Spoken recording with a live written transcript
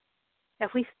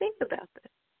If we think about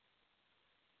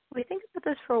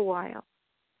this for a while,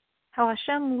 how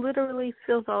Hashem literally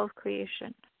fills all of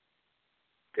creation,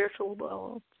 spiritual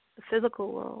world, the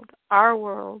physical world, our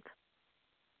world,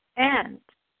 and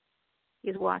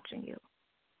He's watching you.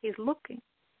 He's looking.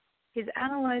 He's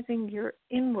analyzing your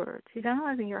inwards. He's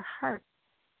analyzing your heart.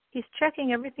 He's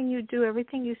checking everything you do,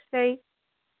 everything you say,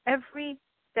 every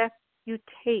step you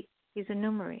take. He's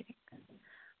enumerating.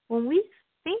 When we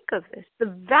think of this,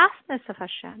 the vastness of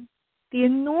Hashem, the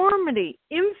enormity,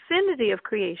 infinity of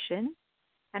creation,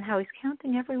 and how He's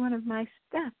counting every one of my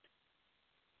steps,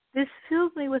 this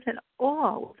fills me with an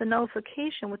awe, with a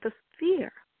nullification, with a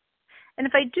fear. And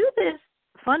if I do this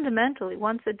fundamentally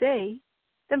once a day,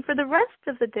 then for the rest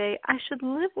of the day, I should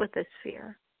live with this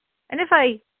fear. And if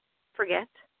I forget,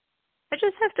 I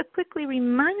just have to quickly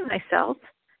remind myself,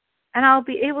 and I'll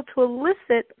be able to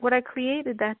elicit what I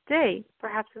created that day,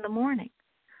 perhaps in the morning.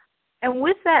 And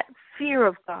with that fear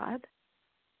of God,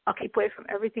 I'll keep away from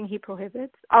everything He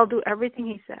prohibits. I'll do everything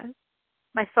He says.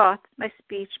 My thoughts, my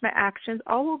speech, my actions,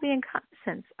 all will be in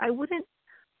consonance. I wouldn't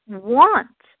want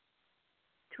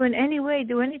to in any way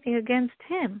do anything against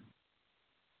Him.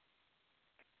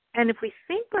 And if we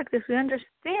think like this, we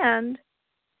understand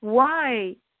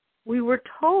why we were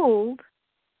told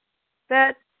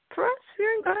that for us,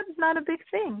 fearing God is not a big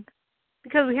thing.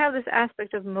 Because we have this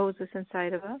aspect of Moses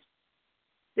inside of us,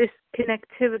 this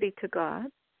connectivity to God.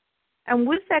 And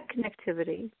with that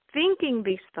connectivity, thinking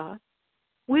these thoughts,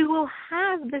 we will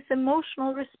have this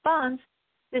emotional response,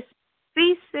 this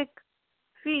basic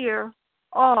fear,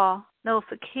 awe,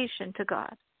 nullification to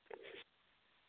God.